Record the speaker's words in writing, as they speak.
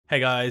Hey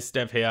guys,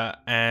 Dev here,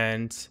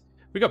 and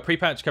we got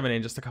pre-patch coming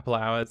in just a couple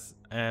of hours,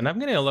 and I'm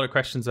getting a lot of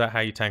questions about how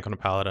you tank on a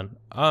paladin.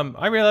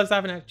 I realized I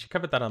haven't actually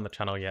covered that on the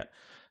channel yet,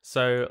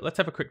 so let's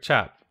have a quick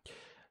chat.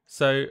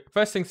 So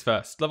first things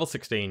first, level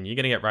 16, you're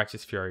gonna get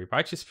Righteous Fury.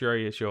 Righteous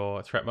Fury is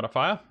your threat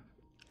modifier.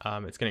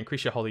 It's gonna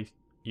increase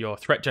your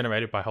threat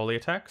generated by holy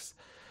attacks.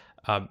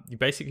 You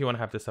basically want to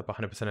have this up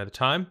 100% of the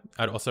time.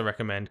 I'd also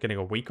recommend getting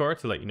a weak aura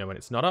to let you know when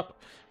it's not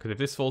up, because if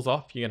this falls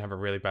off, you're gonna have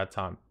a really bad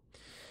time.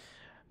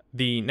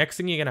 The next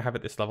thing you're going to have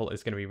at this level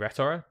is going to be Ret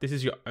Aura. This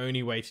is your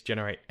only way to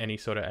generate any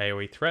sort of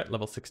AoE threat,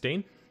 level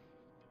 16.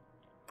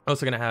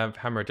 Also going to have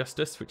Hammer of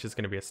Justice, which is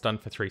going to be a stun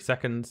for 3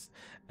 seconds,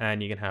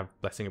 and you can have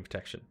Blessing of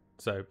Protection.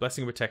 So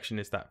Blessing of Protection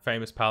is that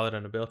famous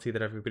paladin ability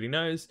that everybody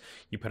knows.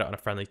 You put it on a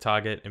friendly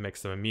target, it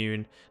makes them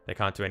immune, they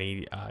can't do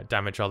any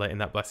damage while they're in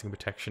that Blessing of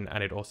Protection,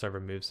 and it also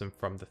removes them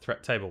from the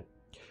threat table.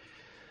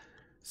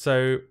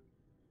 So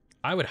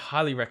I would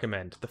highly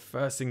recommend the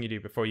first thing you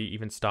do before you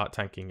even start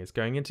tanking is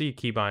going into your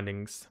key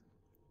bindings,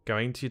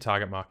 going to your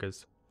target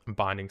markers, and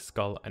binding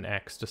Skull and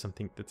X to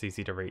something that's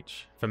easy to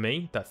reach. For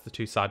me, that's the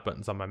 2 side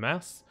buttons on my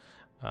mouse.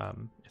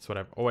 It's what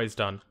I've always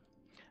done,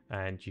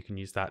 and you can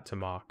use that to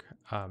mark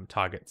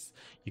targets.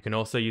 You can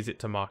also use it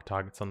to mark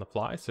targets on the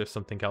fly, so if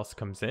something else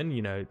comes in,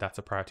 you know that's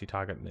a priority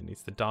target that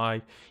needs to die,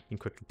 you can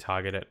quickly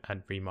target it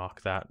and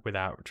remark that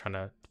without trying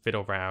to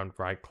fiddle around,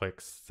 right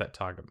clicks, set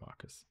target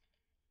markers.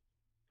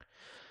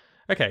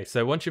 Okay,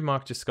 so once you've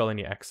marked your Skull and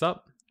your X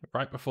up,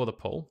 right before the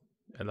pull,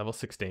 at level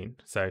 16,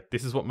 so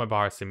this is what my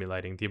bar is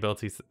simulating. The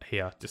abilities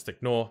here, just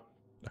ignore,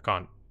 I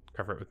can't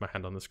cover it with my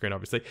hand on the screen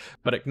obviously,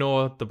 but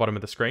ignore the bottom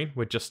of the screen.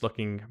 We're just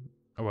looking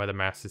where the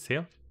mouse is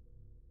here.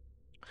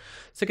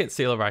 So get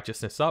Seal of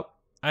Righteousness up.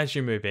 As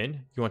you move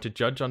in, you want to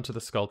judge onto the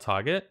Skull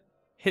target,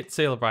 hit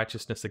Seal of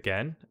Righteousness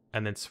again,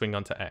 and then swing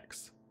onto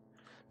X.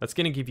 That's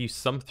going to give you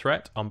some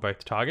threat on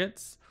both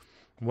targets.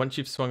 Once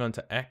you've swung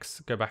onto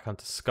X, go back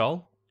onto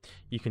Skull.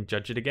 You can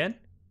judge it again,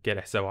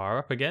 get SOR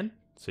up again,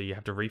 so you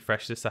have to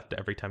refresh this after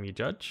every time you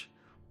judge,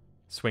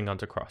 swing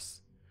onto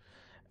Cross.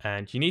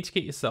 And you need to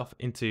get yourself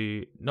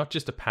into not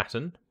just a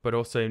pattern, but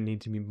also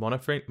need to be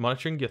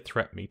monitoring your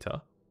threat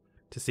meter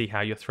to see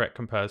how your threat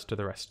compares to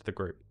the rest of the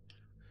group.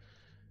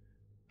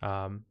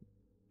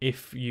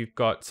 If you've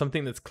got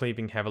something that's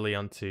cleaving heavily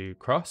onto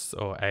Cross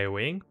or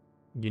AoEing,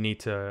 you need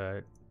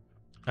to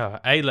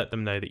let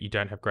them know that you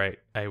don't have great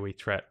AoE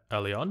threat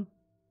early on,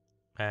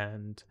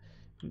 and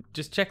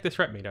just check the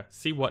threat meter,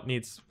 see what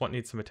needs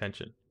some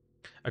attention.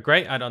 A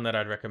great add-on that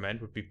I'd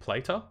recommend would be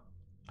Plater.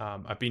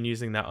 I've been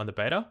using that on the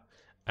beta,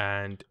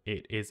 and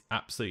it is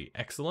absolutely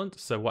excellent.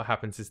 So what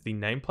happens is the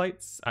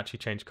nameplates actually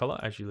change color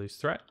as you lose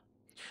threat.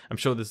 I'm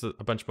sure there's a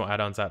bunch more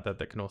add-ons out there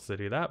that can also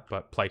do that,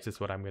 but Plater is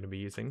what I'm going to be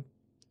using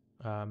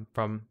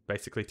from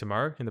basically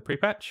tomorrow in the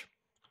pre-patch.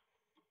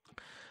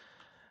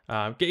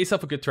 Get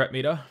yourself a good threat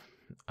meter.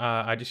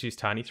 I just use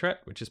Tiny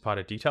Threat, which is part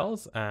of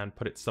Details, and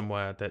put it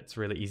somewhere that's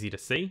really easy to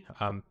see.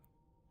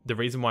 The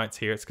reason why it's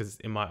here is because it's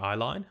in my eye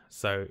line,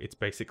 so it's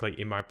basically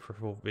in my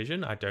peripheral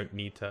vision. I don't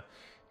need to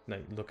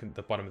look at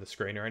the bottom of the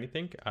screen or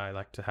anything. I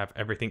like to have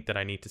everything that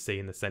I need to see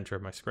in the center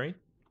of my screen.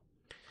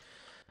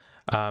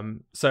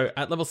 So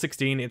at level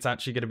 16, it's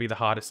actually going to be the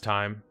hardest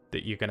time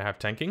that you're going to have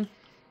tanking.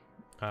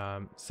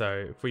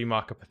 So if we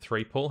mark up a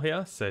 3 pull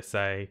here, so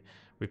say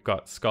we've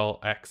got Skull,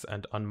 X,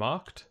 and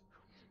Unmarked.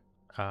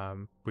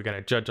 We're going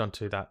to judge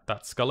onto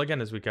that Skull again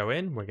as we go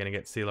in. We're going to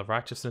get Seal of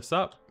Righteousness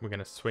up. We're going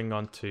to swing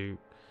onto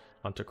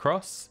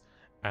Cross,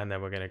 and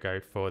then we're going to go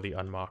for the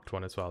Unmarked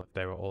one as well, if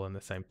they were all in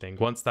the same thing.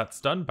 Once that's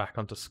done, back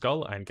onto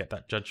Skull and get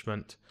that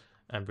Judgment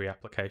and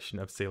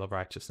reapplication of Seal of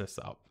Righteousness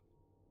up.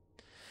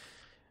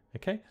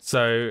 Okay,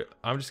 so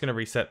I'm just going to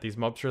reset these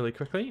mobs really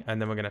quickly,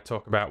 and then we're going to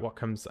talk about what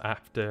comes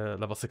after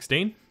level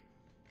 16.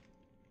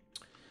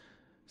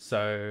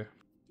 So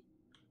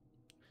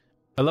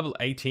at level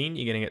 18,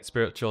 you're going to get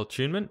Spiritual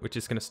Attunement, which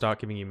is going to start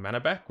giving you mana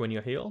back when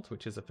you're healed,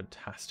 which is a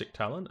fantastic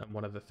talent, and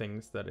one of the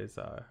things that is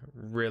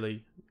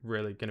really,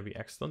 really going to be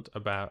excellent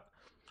about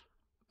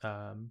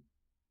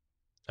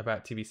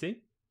TBC.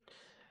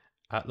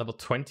 At level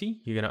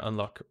 20, you're going to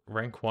unlock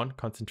rank 1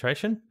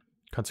 Consecration.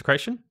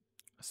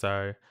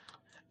 So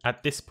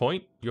at this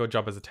point, your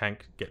job as a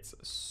tank gets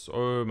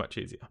so much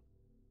easier.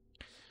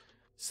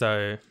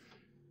 So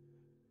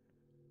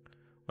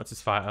once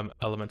this fire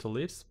elemental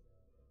leaves,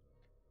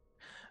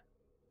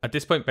 at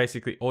this point,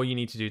 basically, all you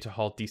need to do to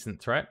hold decent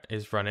threat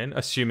is run in,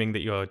 assuming that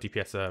your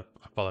DPS are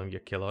following your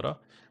kill order.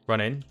 Run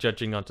in,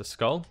 judging onto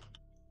Skull,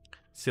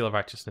 Seal of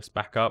Righteousness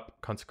back up,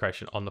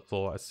 Consecration on the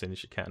floor as soon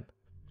as you can.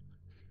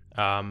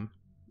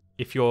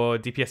 If your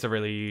DPS are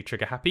really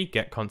trigger happy,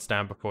 get Cons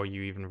down before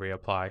you even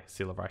reapply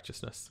Seal of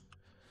Righteousness.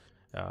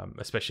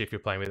 Especially if you're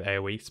playing with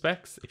AoE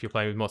specs. If you're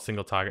playing with more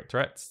single target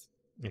threats,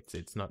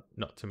 it's not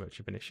too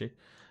much of an issue.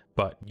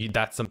 But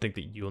that's something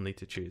that you'll need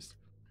to choose.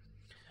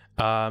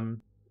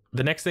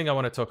 The next thing I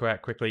want to talk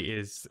about quickly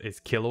is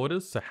kill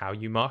orders, so how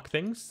you mark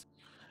things.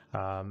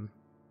 Let's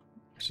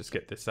just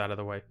get this out of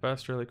the way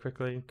first really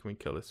quickly. Can we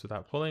kill this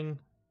without pulling?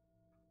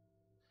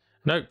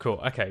 No,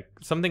 cool. Okay,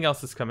 something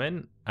else has come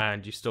in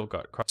and you still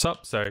got cross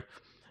up. So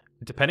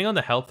depending on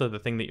the health of the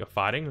thing that you're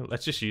fighting,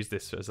 let's just use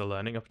this as a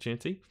learning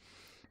opportunity.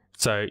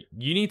 So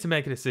you need to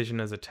make a decision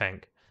as a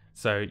tank.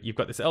 So you've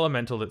got this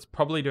elemental that's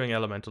probably doing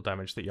elemental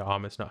damage that your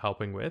armor's not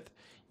helping with.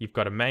 You've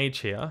got a mage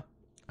here,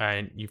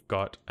 and you've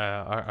got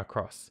a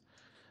cross.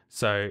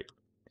 So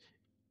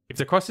if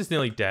the cross is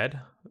nearly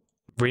dead,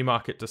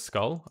 remark it to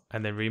skull,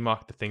 and then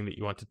remark the thing that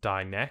you want to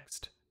die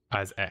next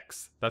as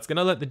X. That's going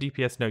to let the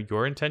DPS know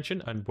your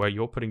intention and where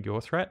you're putting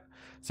your threat,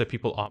 so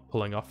people aren't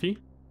pulling off you.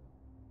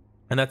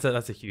 And that's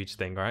a huge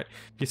thing, right?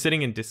 If you're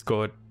sitting in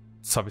Discord,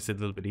 it's obviously a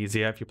little bit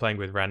easier. If you're playing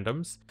with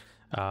randoms,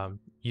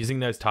 using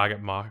those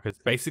target markers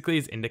basically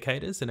as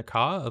indicators in a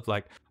car of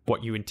like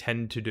what you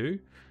intend to do,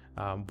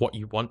 what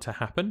you want to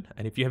happen.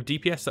 And if you have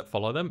DPS that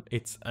follow them,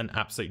 it's an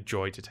absolute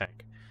joy to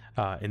tank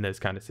in those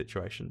kind of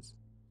situations.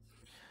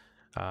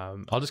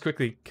 I'll just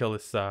quickly kill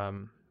this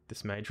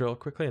this mage real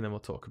quickly, and then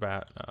we'll talk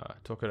about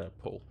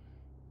pull.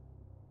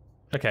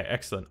 Okay,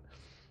 excellent.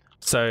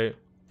 So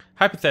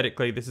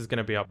hypothetically, this is going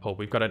to be our pull.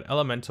 We've got an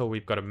elemental,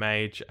 we've got a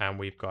mage, and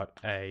we've got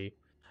a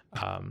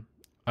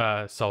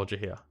soldier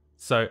here.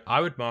 So I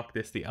would mark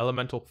this the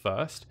elemental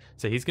first.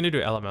 So he's going to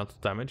do elemental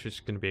damage, which is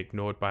going to be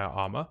ignored by our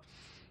armor.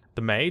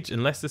 The mage,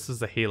 unless this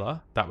is a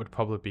healer, that would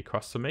probably be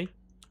cross for me.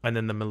 And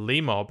then the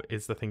melee mob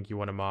is the thing you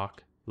want to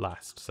mark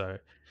last. So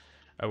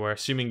we're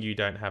assuming you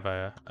don't have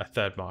a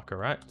third marker,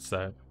 right?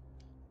 So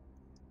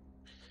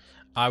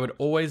I would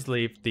always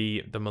leave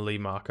the melee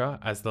marker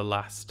as the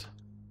last,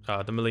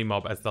 the melee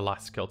mob as the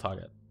last kill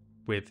target,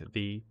 with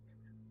the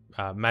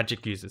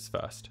magic users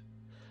first.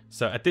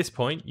 So at this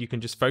point, you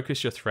can just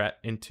focus your threat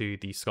into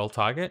the skull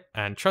target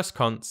and trust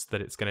Const that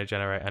it's going to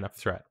generate enough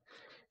threat.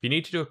 If you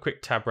need to do a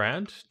quick tab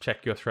round,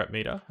 check your threat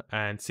meter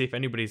and see if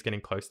anybody's getting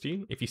close to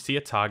you. If you see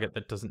a target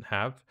that doesn't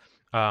have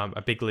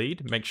a big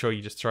lead, make sure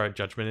you just throw a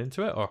judgment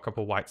into it or a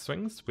couple white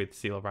swings with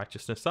Seal of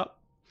Righteousness up.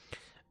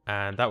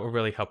 And that will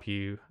really help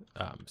you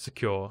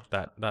secure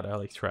that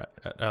early threat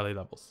at early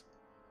levels.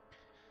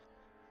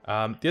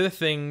 The other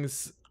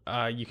things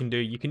you can do,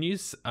 you can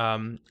use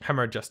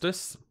Hammer of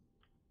Justice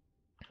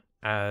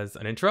as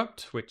an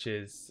interrupt, which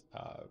is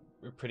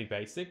pretty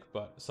basic,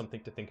 but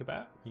something to think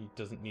about. It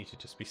doesn't need to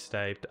just be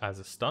staved as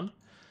a stun.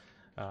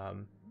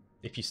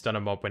 If you stun a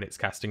mob when it's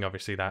casting,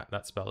 obviously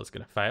that spell is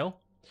going to fail.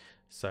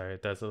 So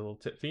there's a little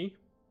tip for you.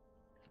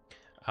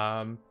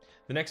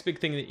 The next big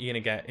thing that you're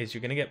going to get is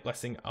you're going to get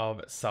Blessing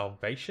of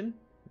Salvation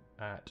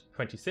at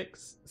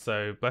 26.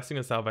 So Blessing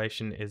of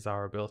Salvation is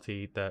our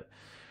ability that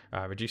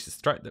reduces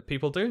threat that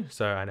people do.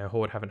 So I know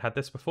Horde haven't had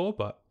this before,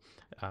 but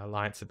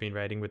Alliance have been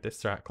raiding with this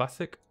throughout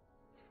Classic.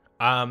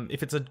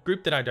 If it's a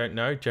group that I don't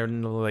know,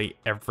 generally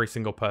every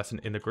single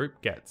person in the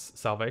group gets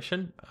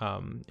Salvation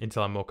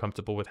until I'm more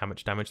comfortable with how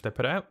much damage they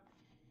put out.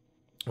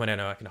 When I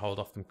know I can hold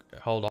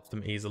off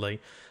them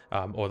easily,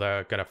 or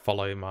they're going to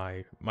follow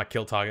my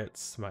kill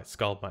targets, my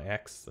skull, my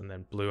X, and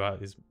then blue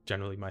is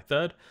generally my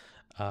third.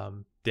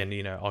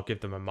 Then I'll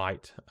give them a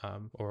might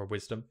or a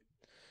wisdom.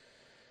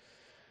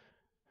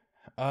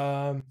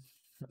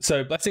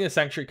 So Blessing of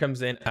Sanctuary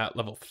comes in at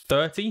level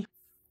 30.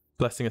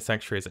 Blessing of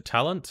Sanctuary is a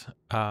talent.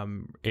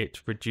 It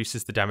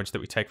reduces the damage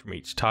that we take from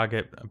each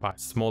target by a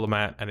small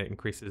amount, and it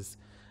increases.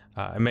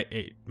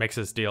 It makes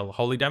us deal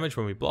holy damage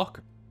when we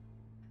block.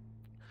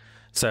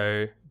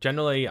 So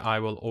generally, I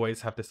will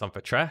always have this on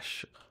for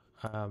trash,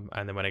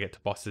 and then when I get to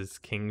bosses,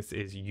 Kings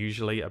is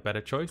usually a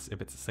better choice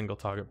if it's a single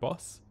target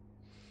boss.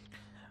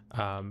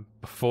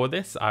 Before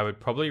this, I would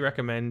probably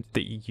recommend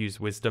that you use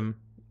Wisdom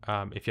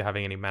if you're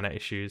having any mana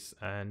issues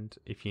and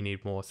if you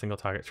need more single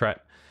target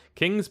threat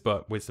Kings,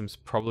 but Wisdom's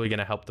probably going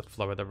to help the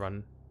flow of the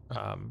run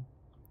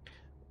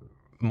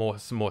more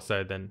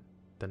so than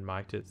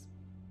Might is.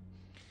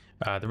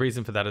 The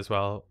reason for that as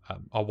well,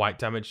 our white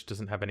damage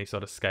doesn't have any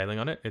sort of scaling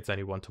on it. It's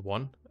only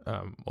 1-to-1.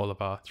 All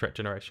of our threat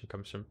generation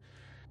comes from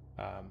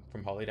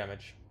holy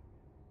damage.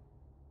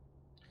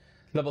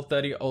 Level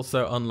 30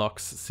 also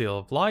unlocks Seal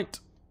of Light,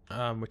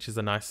 which is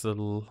a nice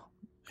little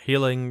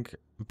healing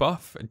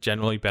buff.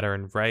 Generally better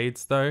in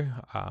raids though,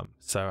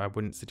 so I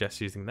wouldn't suggest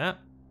using that.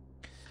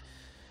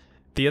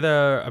 The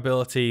other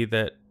ability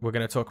that we're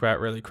going to talk about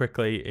really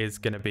quickly is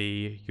going to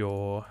be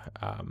your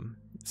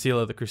Seal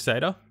of the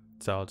Crusader.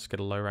 So I'll just get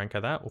a low rank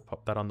of that. We'll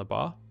pop that on the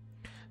bar.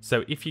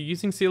 So if you're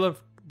using Seal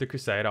of the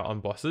Crusader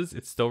on bosses,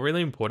 it's still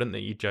really important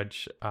that you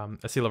judge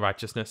a Seal of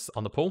Righteousness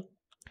on the pull.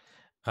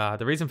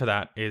 The reason for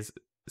that is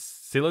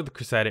Seal of the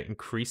Crusader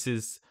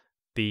increases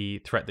the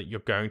threat that you're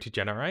going to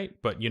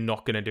generate, but you're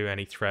not going to do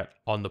any threat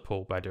on the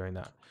pull by doing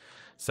that.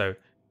 So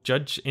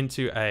judge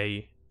into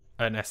an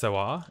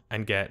SOR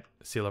and get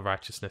Seal of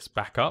Righteousness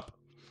back up.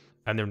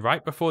 And then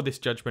right before this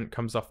judgment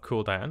comes off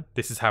cooldown,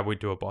 this is how we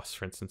do a boss,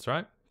 for instance,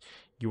 right?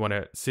 You want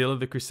to Seal of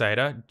the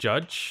Crusader,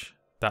 judge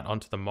that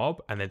onto the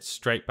mob, and then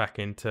straight back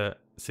into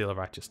Seal of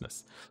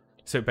Righteousness.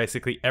 So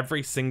basically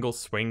every single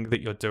swing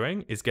that you're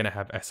doing is going to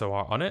have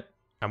SOR on it,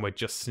 and we're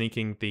just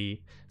sneaking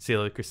the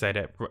Seal of the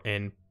Crusader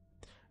in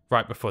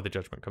right before the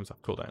judgment comes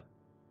off cooldown.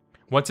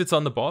 Once it's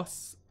on the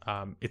boss,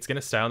 it's going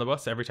to stay on the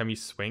boss. Every time you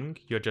swing,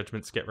 your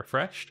judgments get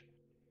refreshed.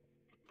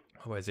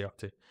 Oh, where's he up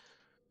to?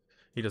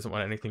 He doesn't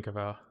want anything of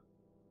our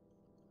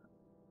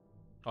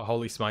or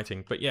holy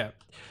smiting. But yeah,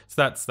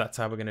 so that's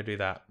how we're gonna do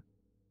that.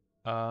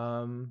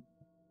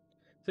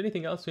 Is there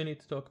anything else we need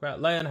to talk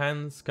about? Lay on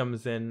Hands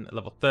comes in at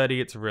level 30.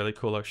 It's a really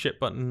cool oh shit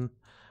button.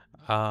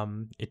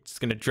 It's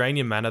gonna drain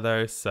your mana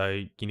though,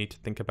 so you need to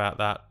think about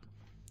that.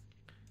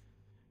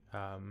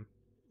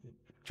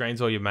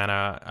 Drains all your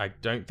mana. I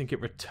don't think it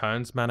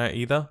returns mana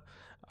either.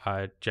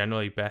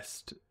 Generally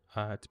best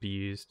to be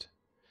used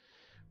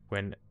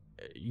when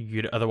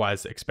you'd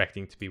otherwise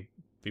expecting to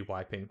be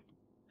wiping.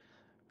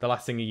 The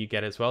last thing you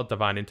get as well,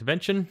 Divine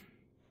Intervention.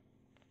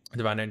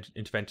 Divine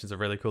Intervention is a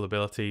really cool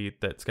ability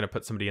that's going to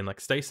put somebody in like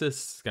stasis.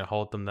 It's going to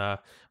hold them there.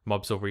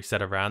 Mobs will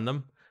reset around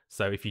them.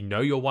 So if you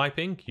know you're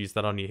wiping, use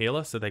that on your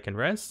healer so they can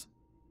res.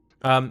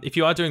 If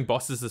you are doing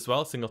bosses as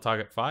well, single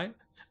target fight,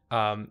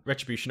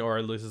 Retribution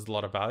Aura loses a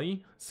lot of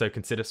value. So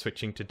consider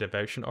switching to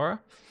Devotion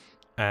Aura.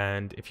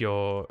 And if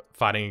you're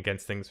fighting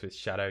against things with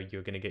Shadow,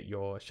 you're going to get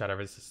your Shadow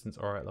Resistance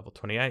Aura at level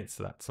 28.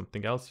 So that's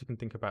something else you can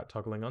think about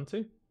toggling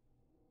onto.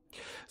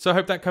 So I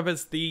hope that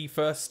covers the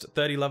first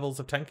 30 levels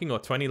of tanking, or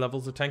 20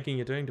 levels of tanking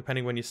you're doing,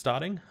 depending when you're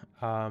starting.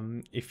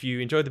 If you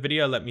enjoyed the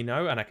video, let me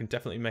know, and I can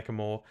definitely make a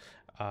more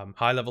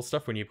high-level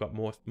stuff when you've got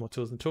more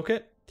tools in the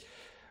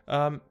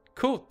toolkit.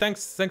 Cool,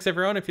 thanks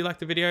everyone. If you liked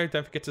the video,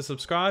 don't forget to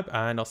subscribe,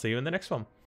 and I'll see you in the next one.